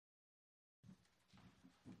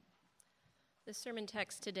The sermon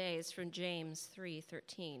text today is from James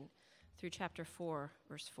 3:13 through chapter 4,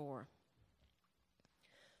 verse 4.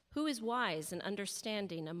 Who is wise and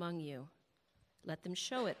understanding among you? Let them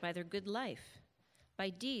show it by their good life,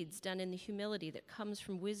 by deeds done in the humility that comes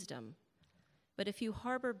from wisdom. But if you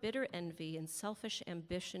harbor bitter envy and selfish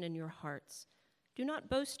ambition in your hearts, do not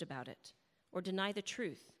boast about it or deny the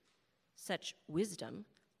truth. Such wisdom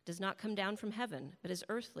does not come down from heaven, but is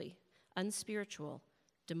earthly, unspiritual,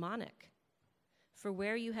 demonic. For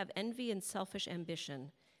where you have envy and selfish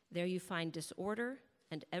ambition, there you find disorder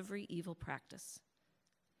and every evil practice.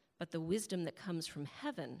 But the wisdom that comes from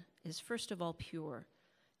heaven is first of all pure,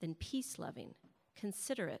 then peace-loving,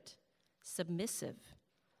 considerate, submissive,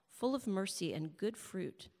 full of mercy and good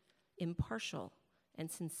fruit, impartial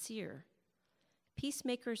and sincere.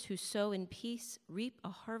 Peacemakers who sow in peace reap a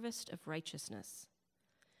harvest of righteousness.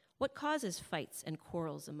 What causes fights and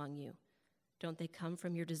quarrels among you? Don't they come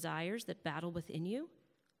from your desires that battle within you?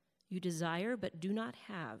 You desire but do not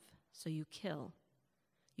have, so you kill.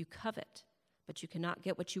 You covet, but you cannot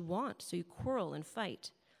get what you want, so you quarrel and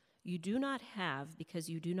fight. You do not have because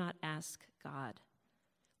you do not ask God.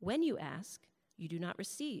 When you ask, you do not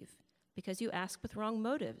receive, because you ask with wrong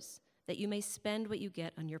motives, that you may spend what you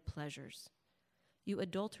get on your pleasures. You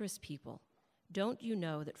adulterous people, don't you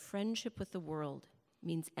know that friendship with the world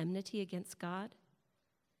means enmity against God?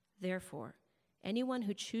 Therefore, anyone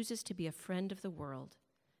who chooses to be a friend of the world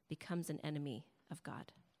becomes an enemy of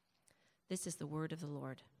God. This is the word of the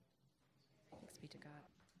Lord. Thanks be to God.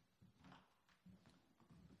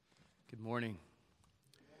 Good morning.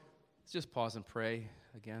 Let's just pause and pray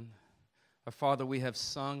again. Our Father, we have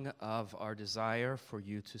sung of our desire for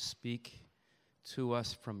you to speak to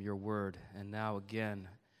us from your word. And now again,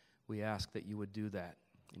 we ask that you would do that.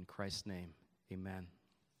 In Christ's name, amen.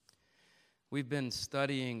 We've been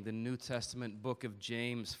studying the New Testament book of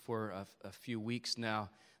James for a few weeks now.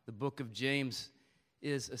 The book of James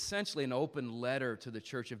is essentially an open letter to the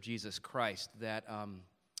Church of Jesus Christ that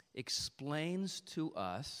explains to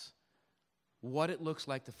us what it looks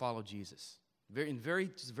like to follow Jesus.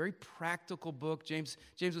 It's a very practical book. James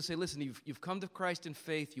would say, listen, you've come to Christ in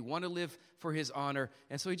faith. You want to live for his honor.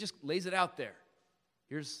 And so he just lays it out there.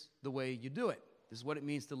 Here's the way you do it. This is what it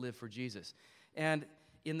means to live for Jesus. And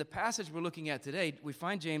in the passage we're looking at today, we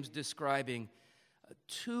find James describing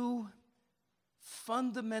two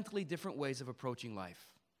fundamentally different ways of approaching life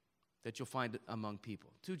that you'll find among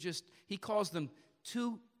people. He calls them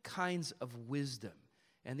two kinds of wisdom.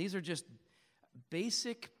 And these are just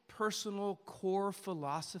basic personal core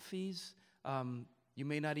philosophies. You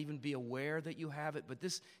may not even be aware that you have it, but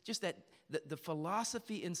the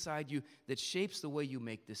philosophy inside you that shapes the way you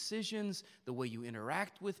make decisions, the way you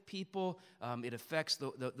interact with people. It affects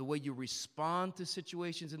the way you respond to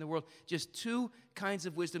situations in the world. Just two kinds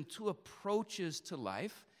of wisdom, two approaches to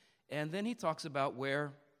life. And then he talks about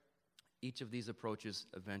where each of these approaches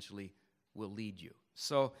eventually will lead you.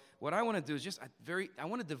 So what I want to do is I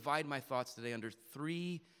want to divide my thoughts today under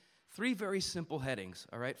three very simple headings,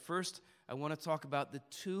 all right? First, I want to talk about the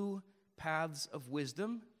two paths of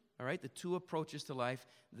wisdom, all right, the two approaches to life.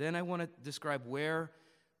 Then I want to describe where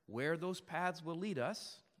those paths will lead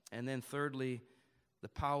us. And then thirdly, the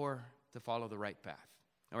power to follow the right path.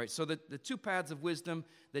 All right, so the two paths of wisdom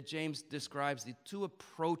that James describes, the two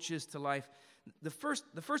approaches to life. The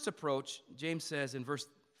first approach, James says in verse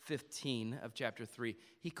 15 of chapter 3,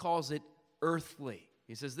 he calls it earthly.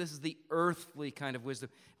 He says this is the earthly kind of wisdom.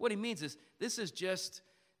 What he means is this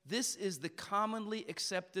is the commonly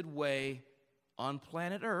accepted way on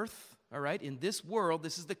planet Earth, all right? In this world,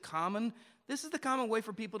 this is the common way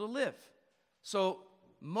for people to live. So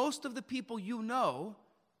most of the people you know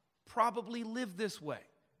probably live this way.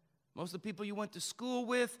 Most of the people you went to school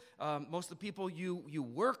with, most of the people you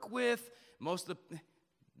work with,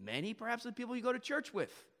 many perhaps the people you go to church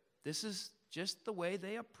with. This is just the way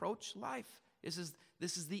they approach life. This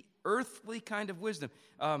is the earthly kind of wisdom.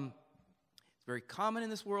 It's very common in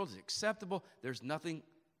this world. It's acceptable. There's nothing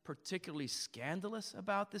particularly scandalous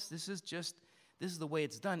about this. This is the way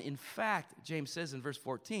it's done. In fact, James says in verse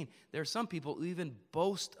 14, there are some people who even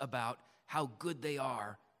boast about how good they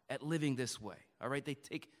are at living this way. All right, they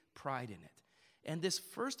take pride in it. And this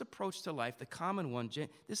first approach to life, the common one,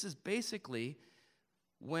 this is basically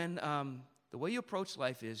when the way you approach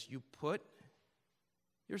life is you put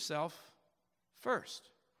yourself first.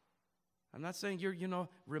 I'm not saying you're,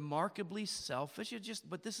 remarkably selfish.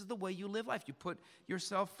 But this is the way you live life. You put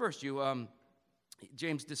yourself first.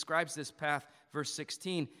 James describes this path, verse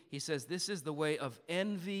 16. He says, this is the way of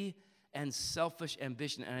envy and selfish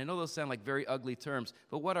ambition. And I know those sound like very ugly terms,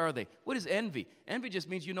 but what are they? What is envy? Envy just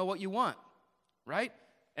means you know what you want, right?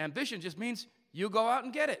 Ambition just means you go out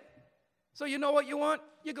and get it. So you know what you want,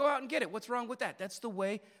 you go out and get it. What's wrong with that? That's the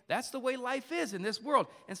way life is in this world.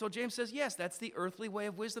 And so James says, yes, that's the earthly way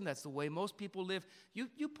of wisdom. That's the way most people live.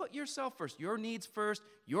 You put yourself first, your needs first,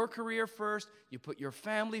 your career first. You put your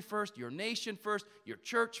family first, your nation first, your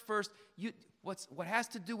church first. What has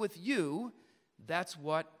to do with you, that's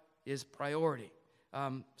what is priority.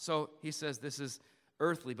 So he says this is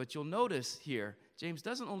earthly. But you'll notice here, James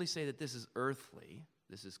doesn't only say that this is earthly,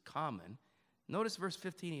 this is common. Notice verse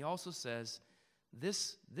 15, he also says,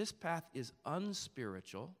 this path is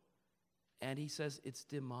unspiritual, and he says it's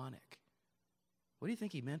demonic. What do you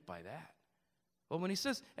think he meant by that? Well, when he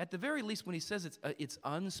says, at the very least, when he says it's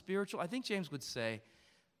unspiritual, I think James would say,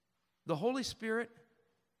 the Holy Spirit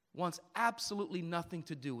wants absolutely nothing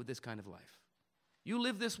to do with this kind of life. You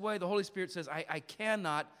live this way, the Holy Spirit says, I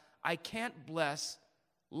can't bless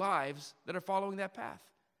lives that are following that path.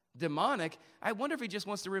 Demonic, I wonder if he just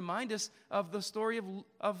wants to remind us of the story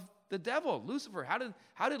of the devil, Lucifer.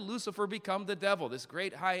 How did Lucifer become the devil, this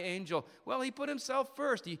great high angel? Well, he put himself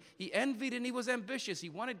first. He envied and he was ambitious. He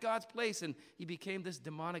wanted God's place, and he became this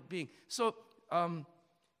demonic being. So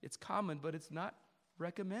it's common, but it's not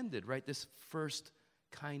recommended, right? This first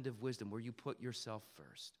kind of wisdom where you put yourself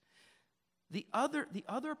first. The other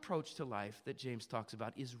approach to life that James talks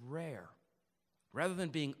about is rare. Rather than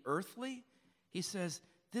being earthly, he says,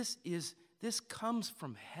 this comes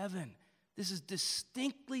from heaven. This is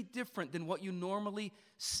distinctly different than what you normally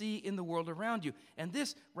see in the world around you. And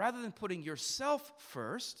this, rather than putting yourself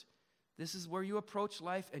first, this is where you approach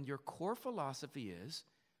life, and your core philosophy is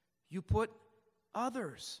you put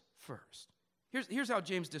others first. Here's how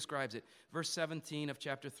James describes it. Verse 17 of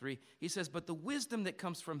chapter 3, he says, "But the wisdom that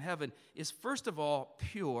comes from heaven is first of all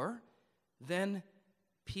pure, then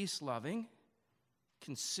peace-loving,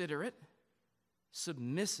 considerate,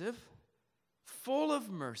 submissive, full of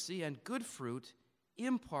mercy and good fruit,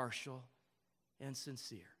 impartial and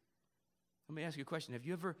sincere." Let me ask you a question. Have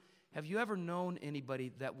you ever known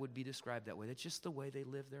anybody that would be described that way? That's just the way they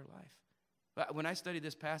live their life. When I studied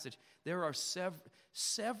this passage, there are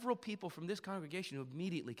several people from this congregation who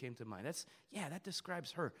immediately came to mind. That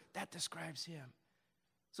describes her. That describes him.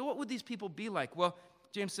 So what would these people be like? Well,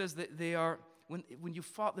 James says that they are, when you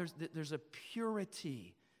fall, there's a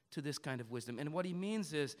purity to this kind of wisdom. And what he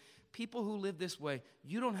means is, people who live this way,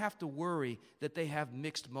 you don't have to worry that they have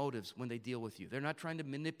mixed motives when they deal with you. They're not trying to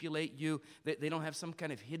manipulate you. They don't have some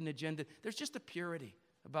kind of hidden agenda. There's just a purity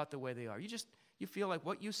about the way they are. You feel like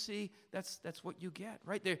what you see, that's what you get,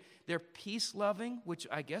 right? They're peace-loving, which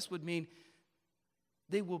I guess would mean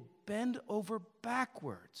they will bend over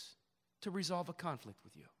backwards to resolve a conflict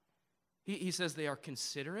with you. He says they are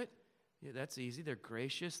considerate. Yeah, that's easy. They're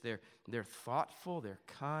gracious. They're thoughtful. They're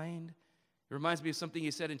kind. It reminds me of something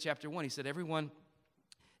he said in chapter 1. He said,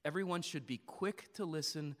 everyone should be quick to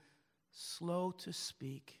listen, slow to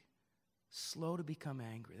speak, slow to become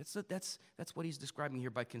angry. That's what he's describing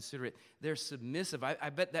here by considerate. They're submissive. I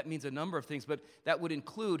bet that means a number of things, but that would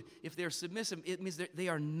include, if they're submissive, it means they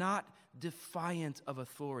are not defiant of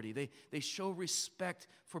authority. They show respect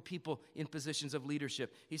for people in positions of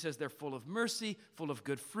leadership. He says they're full of mercy, full of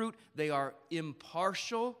good fruit. They are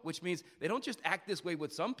impartial, which means they don't just act this way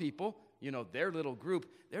with some people, their little group.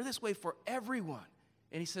 They're this way for everyone.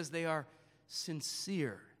 And he says they are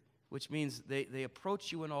sincere, which means they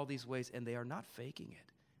approach you in all these ways, and they are not faking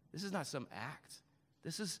it. This is not some act.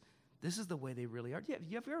 This is the way they really are.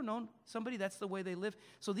 You have ever known somebody that's the way they live?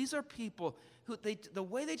 So these are people who, the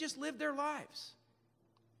way they just live their lives,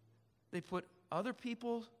 they put other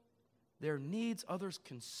people, their needs, others'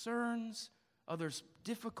 concerns, others'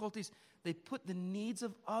 difficulties, they put the needs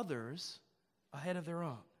of others ahead of their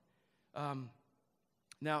own.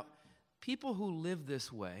 Now, people who live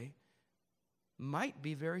this way might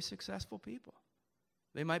be very successful people.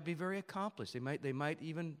 They might be very accomplished. They might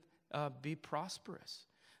even be prosperous.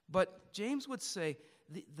 But James would say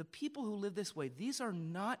the people who live this way, these are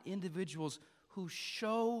not individuals who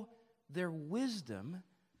show their wisdom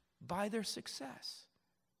by their success.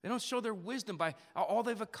 They don't show their wisdom by all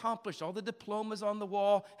they've accomplished, all the diplomas on the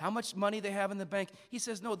wall, how much money they have in the bank. He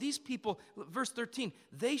says, no, these people, verse 13,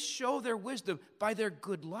 they show their wisdom by their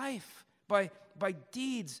good life, by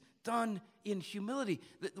deeds done in humility.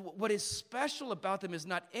 What is special about them is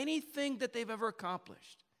not anything that they've ever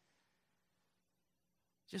accomplished,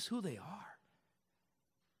 just who they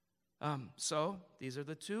are. So these are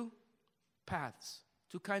the two paths,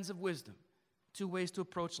 two kinds of wisdom, two ways to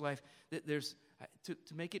approach life. There's,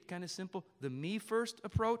 to make it kind of simple, the me first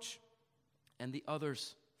approach and the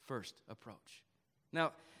others first approach.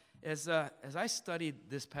 Now, as I studied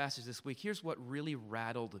this passage this week, here's what really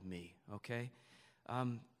rattled me, okay?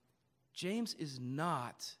 James is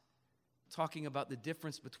not talking about the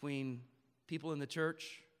difference between people in the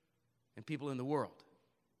church and people in the world.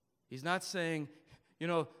 He's not saying,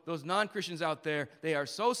 those non-Christians out there, they are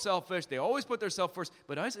so selfish, they always put themselves first,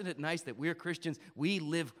 but isn't it nice that we're Christians, we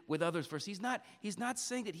live with others first? He's not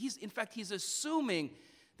saying that. He's assuming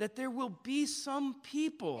that there will be some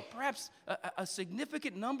people, perhaps a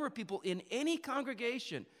significant number of people in any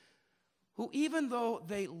congregation who, even though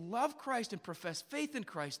they love Christ and profess faith in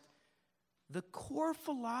Christ, the core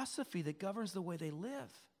philosophy that governs the way they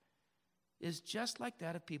live is just like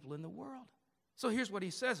that of people in the world. So here's what he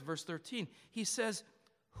says, verse 13. He says,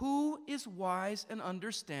 "Who is wise and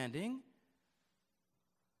understanding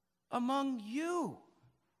among you?"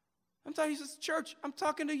 He says, church, I'm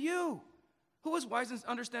talking to you. Who is wise and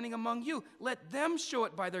understanding among you? Let them show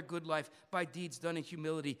it by their good life, by deeds done in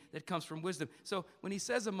humility that comes from wisdom. So when he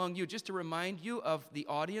says among you, just to remind you of the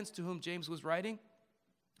audience to whom James was writing,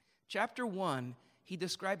 chapter 1, he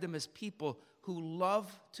described them as people who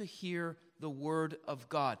love to hear the word of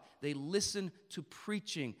God. They listen to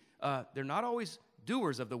preaching. They're not always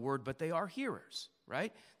doers of the word, but they are hearers,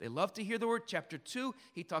 right? They love to hear the word. Chapter 2,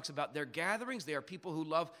 he talks about their gatherings. They are people who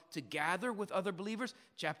love to gather with other believers.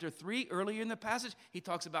 Chapter 3, earlier in the passage, he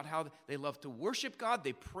talks about how they love to worship God.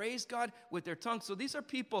 They praise God with their tongue. So these are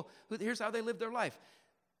people who, here's how they live their life.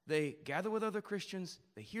 They gather with other Christians.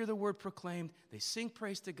 They hear the word proclaimed. They sing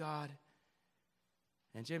praise to God.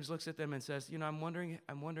 And James looks at them and says, I'm wondering,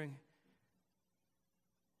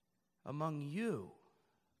 among you,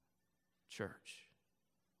 church,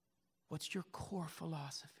 what's your core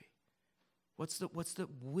philosophy? What's the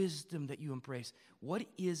wisdom that you embrace? What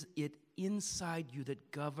is it inside you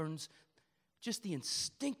that governs just the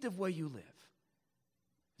instinctive way you live?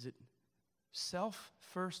 Is it self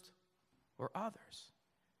first or others?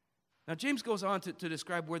 Now, James goes on to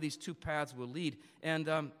describe where these two paths will lead.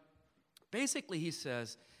 And basically, he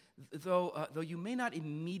says, though you may not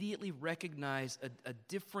immediately recognize a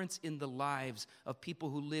difference in the lives of people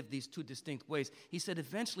who live these two distinct ways, he said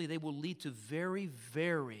eventually they will lead to very,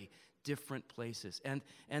 very different places. And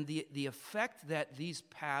the effect that these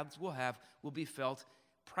paths will have will be felt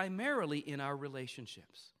primarily in our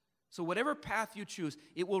relationships. So whatever path you choose,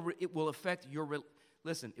 it will affect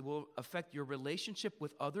it will affect your relationship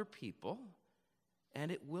with other people,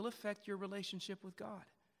 and it will affect your relationship with God.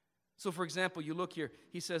 So, for example, you look here,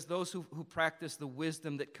 he says those who practice the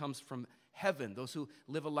wisdom that comes from heaven, those who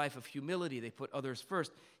live a life of humility, they put others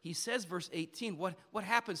first. He says, verse 18, what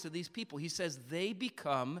happens to these people? He says they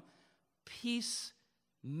become peacemakers.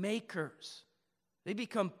 They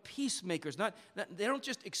become peacemakers. They don't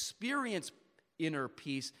just experience inner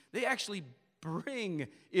peace, they actually bring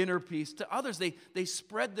inner peace to others. They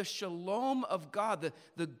spread the shalom of God,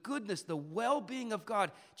 the goodness, the well-being of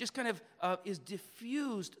God just kind of is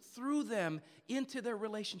diffused through them into their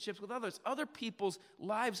relationships with others. Other people's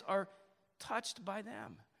lives are touched by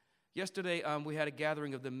them. Yesterday, we had a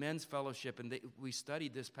gathering of the men's fellowship, and we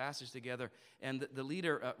studied this passage together. And the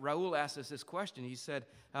leader, Raul, asked us this question. He said,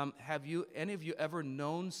 have any of you ever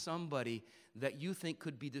known somebody that you think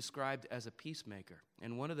could be described as a peacemaker?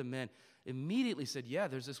 And one of the men immediately said, yeah,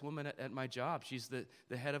 there's this woman at my job. She's the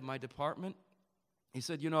head of my department. He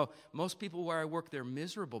said, most people where I work, they're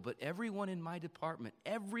miserable, but everyone in my department,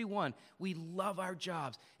 everyone, we love our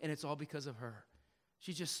jobs, and it's all because of her.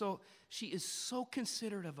 She is so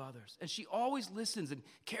considerate of others, and she always listens and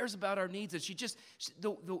cares about our needs, and she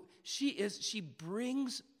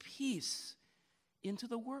brings peace into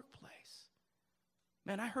the workplace.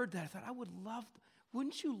 Man, I heard that. I thought,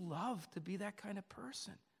 wouldn't you love to be that kind of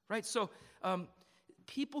person? Right? So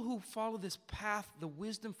people who follow this path, the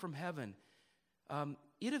wisdom from heaven,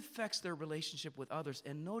 it affects their relationship with others.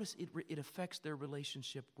 And notice it affects their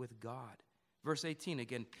relationship with God. Verse 18,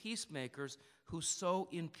 again, peacemakers who sow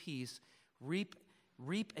in peace reap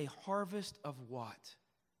a harvest of what?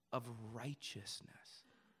 Of righteousness.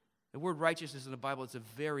 The word righteousness in the Bible is a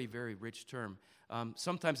very, very rich term.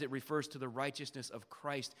 Sometimes it refers to the righteousness of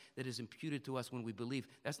Christ that is imputed to us when we believe.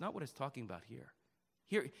 That's not what it's talking about here.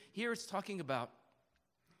 Here it's talking about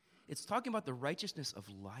the righteousness of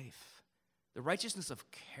life, the righteousness of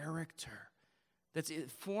character that's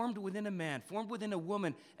formed within a man, formed within a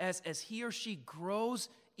woman as he or she grows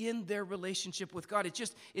in their relationship with God.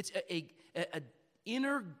 It's a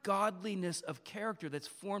inner godliness of character that's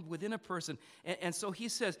formed within a person. And so he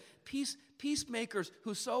says, peacemakers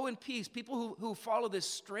who sow in peace, people who follow this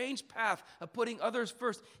strange path of putting others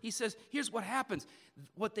first, he says, here's what happens.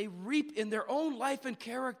 What they reap in their own life and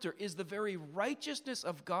character is the very righteousness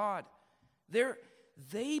of God.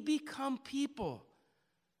 They become people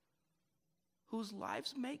whose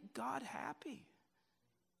lives make God happy.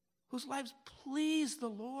 whose lives please the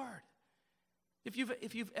Lord. If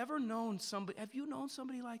you've ever known somebody, have you known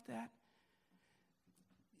somebody like that?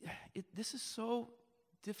 This is so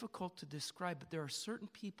difficult to describe, but there are certain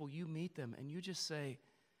people, you meet them and you just say,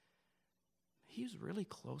 he's really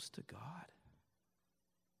close to God.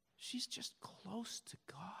 She's just close to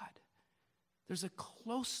God. There's a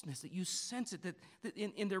closeness that you sense it that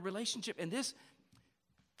in their relationship, and this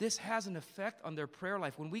has an effect on their prayer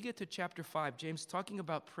life. When we get to chapter 5, James talking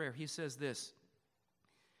about prayer, he says this: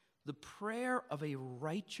 the prayer of a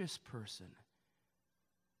righteous person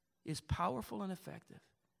is powerful and effective.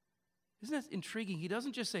 Isn't that intriguing? He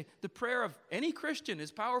doesn't just say the prayer of any Christian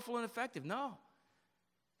is powerful and effective. No.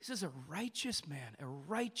 He says a righteous man, a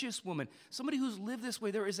righteous woman, somebody who's lived this way.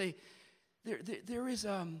 There's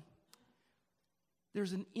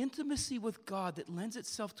an intimacy with God that lends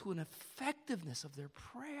itself to an effectiveness of their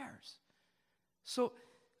prayers. So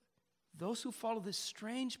those who follow this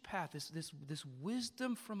strange path, this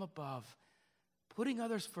wisdom from above, putting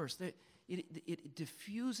others first, it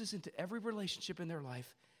diffuses into every relationship in their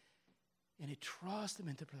life, and it draws them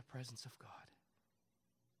into the presence of God.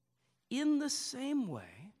 In the same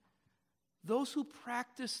way, those who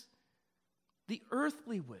practice the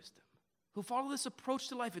earthly wisdom, who follow this approach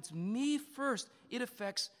to life, it's me first, it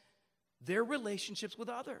affects their relationships with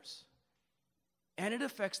others. And it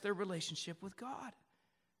affects their relationship with God.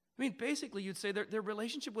 I mean, basically, you'd say their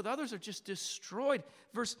relationship with others are just destroyed.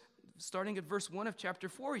 Starting at verse 1 of chapter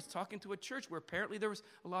 4, he's talking to a church where apparently there was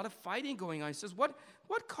a lot of fighting going on. He says, what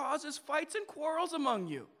causes fights and quarrels among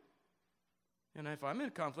you? And if I'm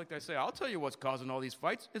in conflict, I say, I'll tell you what's causing all these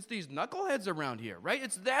fights. It's these knuckleheads around here, right?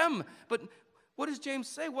 It's them. But what does James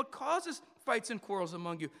say? What causes fights and quarrels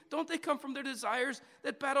among you? Don't they come from their desires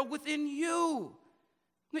that battle within you?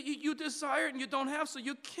 You desire it and you don't have, so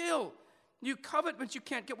you kill. You covet, but you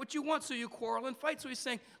can't get what you want, so you quarrel and fight. So he's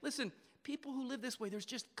saying, listen, people who live this way, there's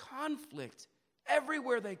just conflict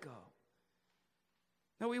everywhere they go.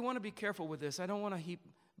 Now, we want to be careful with this. I don't want to heap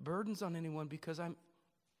burdens on anyone because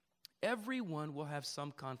everyone will have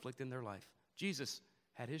some conflict in their life. Jesus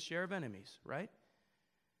had his share of enemies, right?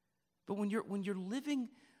 But when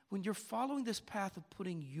you're following this path of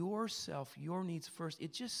putting yourself, your needs first,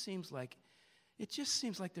 it just seems like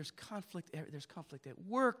there's conflict. There's conflict at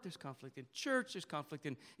work, there's conflict in church, there's conflict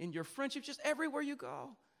in your friendships, just everywhere you go.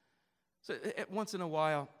 So once in a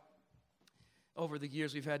while, over the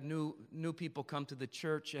years, we've had new people come to the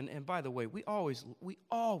church, and by the way, we always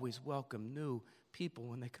welcome new people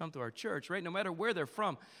when they come to our church, right? No matter where they're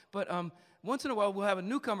from. But once in a while, we'll have a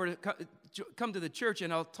newcomer come to the church,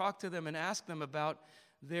 and I'll talk to them and ask them about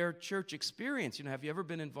their church experience. You know, have you ever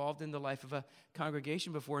been involved in the life of a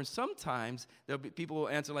congregation before? And sometimes people will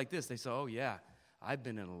answer like this. They say, oh, yeah, I've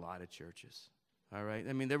been in a lot of churches. All right?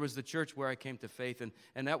 I mean, there was the church where I came to faith,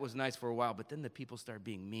 and that was nice for a while, but then the people started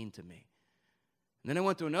being mean to me. And then I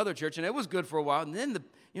went to another church, and it was good for a while, and then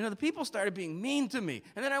the people started being mean to me.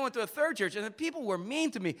 And then I went to a third church, and the people were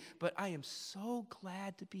mean to me. But I am so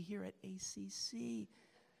glad to be here at ACC,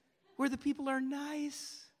 where the people are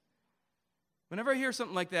nice. Whenever I hear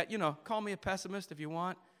something like that, call me a pessimist if you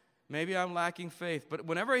want. Maybe I'm lacking faith. But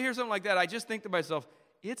whenever I hear something like that, I just think to myself,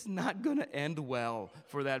 it's not going to end well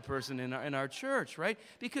for that person in our church, right?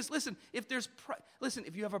 Because listen,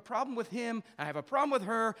 if you have a problem with him, I have a problem with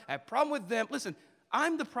her, I have a problem with them, listen,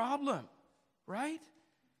 I'm the problem, right?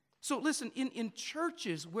 So listen, in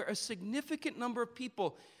churches where a significant number of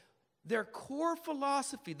people, their core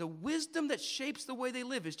philosophy, the wisdom that shapes the way they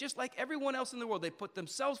live is just like everyone else in the world. They put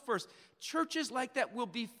themselves first. Churches like that will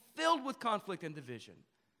be filled with conflict and division.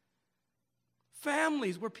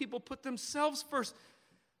 Families where people put themselves first.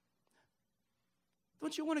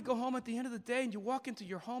 Don't you want to go home at the end of the day and you walk into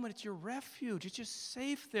your home and it's your refuge? It's just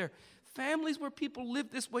safe there. Families where people live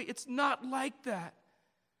this way, it's not like that.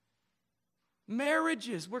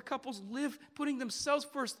 Marriages where couples live putting themselves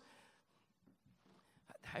first.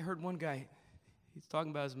 I heard one guy, he's talking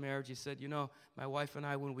about his marriage. He said, my wife and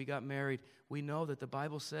I, when we got married, we know that the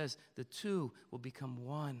Bible says the two will become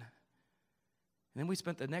one. And then we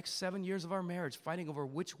spent the next 7 years of our marriage fighting over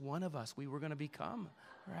which one of us we were going to become,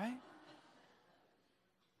 right?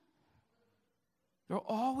 There will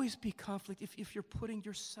always be conflict if you're putting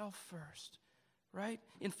yourself first, right?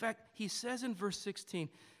 In fact, he says in verse 16,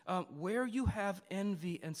 where you have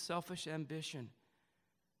envy and selfish ambition,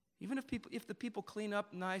 even if the people clean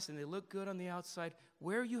up nice and they look good on the outside,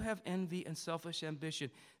 where you have envy and selfish ambition,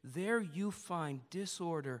 there you find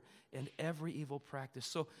disorder and every evil practice.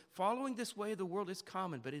 So following this way of the world is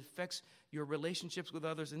common, but it affects your relationships with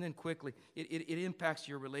others, and then quickly, it impacts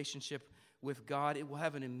your relationship with God. It will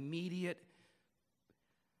have an immediate...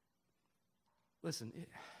 Listen,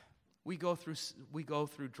 We go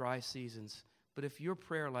through dry seasons, but if your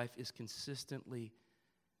prayer life is consistently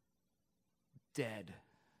dead,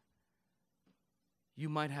 you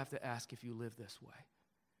might have to ask if you live this way.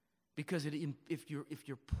 Because if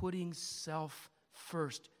you're putting self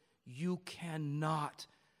first, you cannot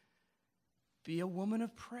be a woman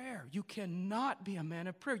of prayer. You cannot be a man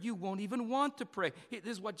of prayer. You won't even want to pray. This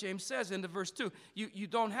is what James says in the verse 2. You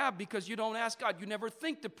don't have because you don't ask God. You never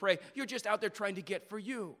think to pray. You're just out there trying to get for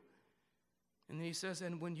you. And then he says,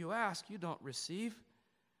 and when you ask, you don't receive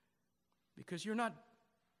because you're not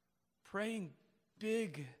praying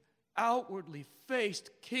big, outwardly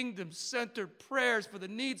faced, kingdom-centered prayers for the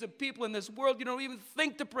needs of people in this world. You don't even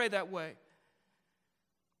think to pray that way.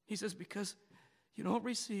 He says, because you don't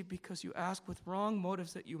receive because you ask with wrong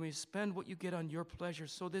motives that you may spend what you get on your pleasure.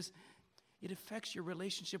 So it affects your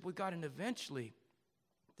relationship with God. And eventually,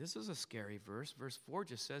 this is a scary verse. Verse 4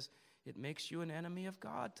 just says, it makes you an enemy of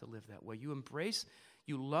God to live that way.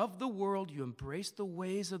 You love the world, you embrace the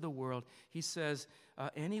ways of the world. He says,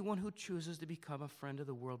 anyone who chooses to become a friend of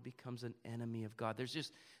the world becomes an enemy of God. There's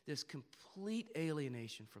just this complete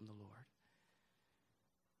alienation from the Lord.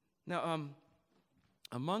 Now,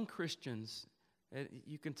 among Christians,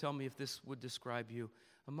 you can tell me if this would describe you.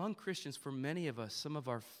 Among Christians, for many of us, some of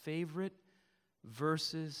our favorite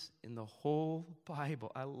verses in the whole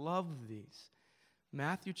Bible, I love these.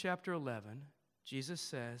 Matthew chapter 11, Jesus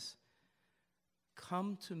says,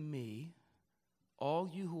 come to me, all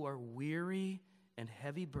you who are weary and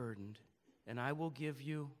heavy burdened, and I will give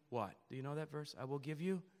you what? Do you know that verse? I will give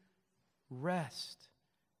you rest.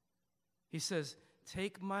 He says,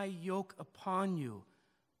 take my yoke upon you.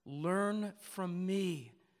 Learn from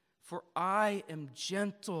me, for I am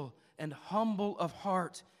gentle and humble of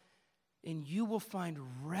heart, and you will find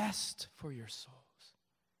rest for your souls.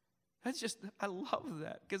 I love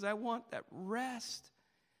that because I want that rest.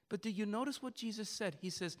 But do you notice what Jesus said? He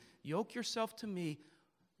says, yoke yourself to me,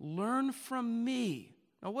 learn from me.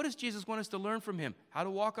 Now, what does Jesus want us to learn from him? How to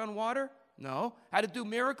walk on water? No. How to do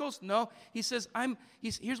miracles? No. He says,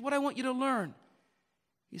 here's what I want you to learn.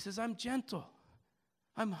 He says, I'm gentle.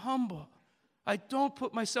 I'm humble. I don't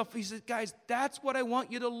put myself, he says, guys, that's what I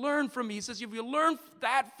want you to learn from me. He says, if you learn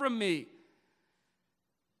that from me,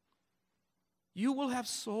 you will have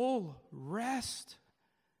soul rest.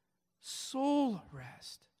 Soul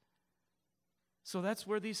rest. So that's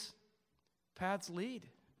where these paths lead,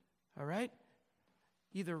 all right?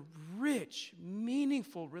 Either rich,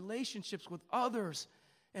 meaningful relationships with others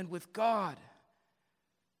and with God,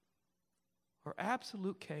 or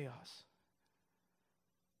absolute chaos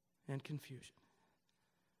and confusion.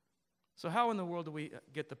 So how in the world do we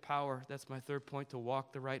get the power, that's my third point, to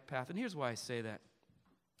walk the right path? And here's why I say that.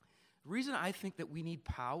 The reason I think that we need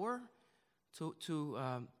power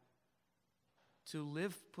to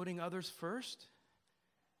live putting others first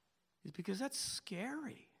is because that's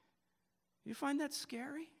scary. You find that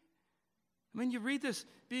scary? I mean, you read this,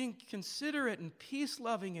 being considerate and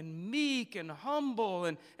peace-loving and meek and humble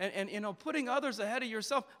and putting others ahead of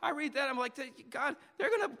yourself. I read that, I'm like, God, they're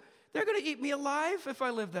gonna eat me alive if I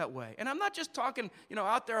live that way. And I'm not just talking,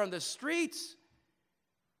 out there on the streets.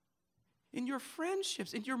 In your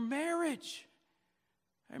friendships, in your marriage.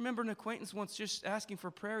 I remember an acquaintance once just asking for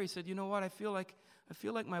prayer. He said, you know what, I feel like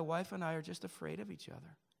my wife and I are just afraid of each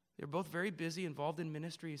other. They're both very busy, involved in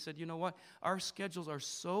ministry. He said, you know what, our schedules are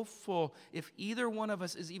so full. If either one of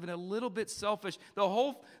us is even a little bit selfish, the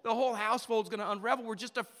whole household's going to unravel. We're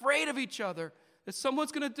just afraid of each other, that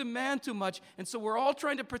someone's going to demand too much. And so we're all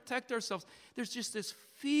trying to protect ourselves. There's just this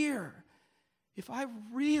fear. If I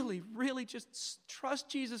really, really just trust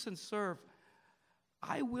Jesus and serve,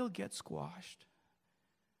 I will get squashed.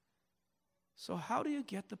 So how do you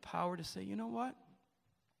get the power to say, you know what?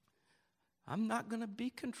 I'm not going to be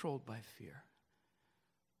controlled by fear.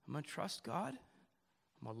 I'm going to trust God.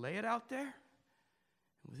 I'm going to lay it out there.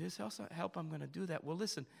 And with His help, I'm going to do that. Well,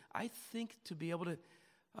 listen, I think to be able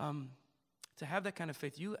to have that kind of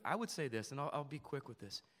faith, I would say this, and I'll be quick with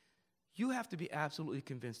this. You have to be absolutely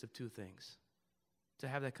convinced of two things to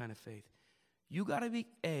have that kind of faith. You got to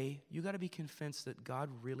be convinced that God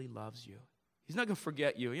really loves you. He's not going to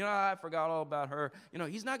forget you. I forgot all about her.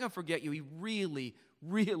 He's not going to forget you. He really,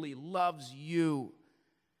 really loves you.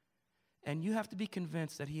 And you have to be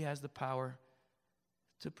convinced that He has the power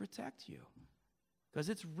to protect you. Because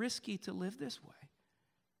it's risky to live this way.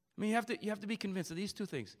 I mean, you have to be convinced of these two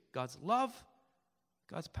things: God's love,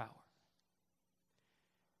 God's power.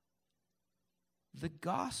 The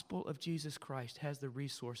gospel of Jesus Christ has the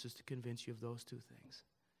resources to convince you of those two things.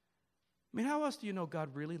 I mean, how else do you know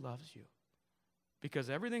God really loves you?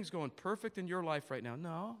 Because everything's going perfect in your life right now.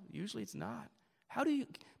 No, usually it's not. How do you,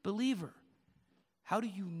 believer, how do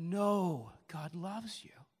you know God loves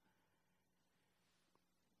you?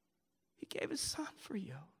 He gave his son for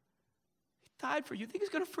you. He died for you. You think he's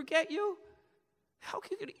going to forget you? How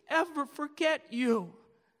could he ever forget you?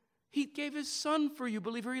 He gave his son for you,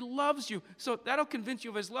 believer. He loves you. So that'll convince you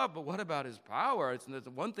of his love. But what about his power? It's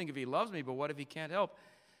one thing if he loves me, but what if he can't help?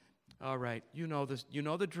 All right, you know this. You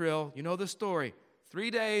know the drill. You know the story.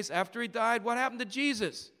 3 days after he died, what happened to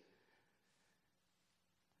Jesus?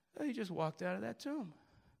 He just walked out of that tomb.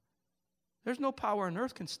 There's no power on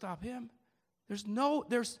earth can stop him.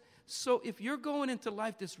 So if you're going into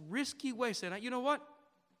life this risky way, saying, you know what?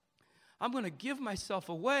 I'm going to give myself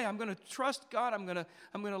away. I'm going to trust God. I'm going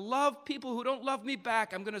to love people who don't love me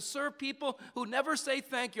back. I'm going to serve people who never say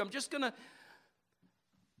thank you. I'm just going to,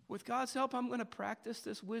 with God's help, I'm going to practice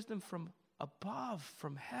this wisdom from above,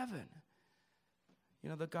 from heaven.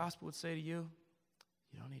 You know, the gospel would say to you,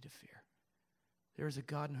 you don't need to fear. There is a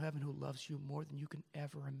God in heaven who loves you more than you can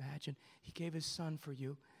ever imagine. He gave his son for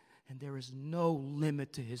you, and there is no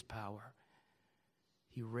limit to his power.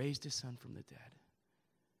 He raised his son from the dead.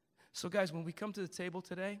 So guys, when we come to the table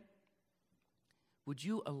today, would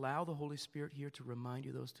you allow the Holy Spirit here to remind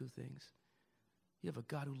you those two things? You have a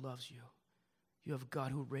God who loves you. You have a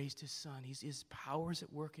God who raised his son. His power is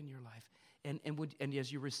at work in your life. And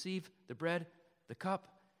as you receive the bread, the cup,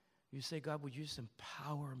 you say, God, would you just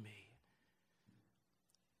empower me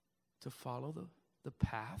to follow the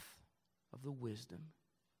path of the wisdom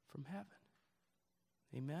from heaven?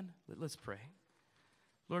 Amen? Let's pray.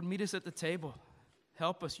 Lord, meet us at the table.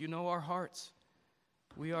 Help us. You know our hearts.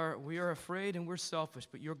 We are afraid and we're selfish,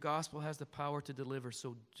 but your gospel has the power to deliver.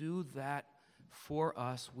 So do that for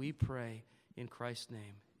us, we pray, in Christ's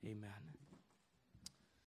name. Amen.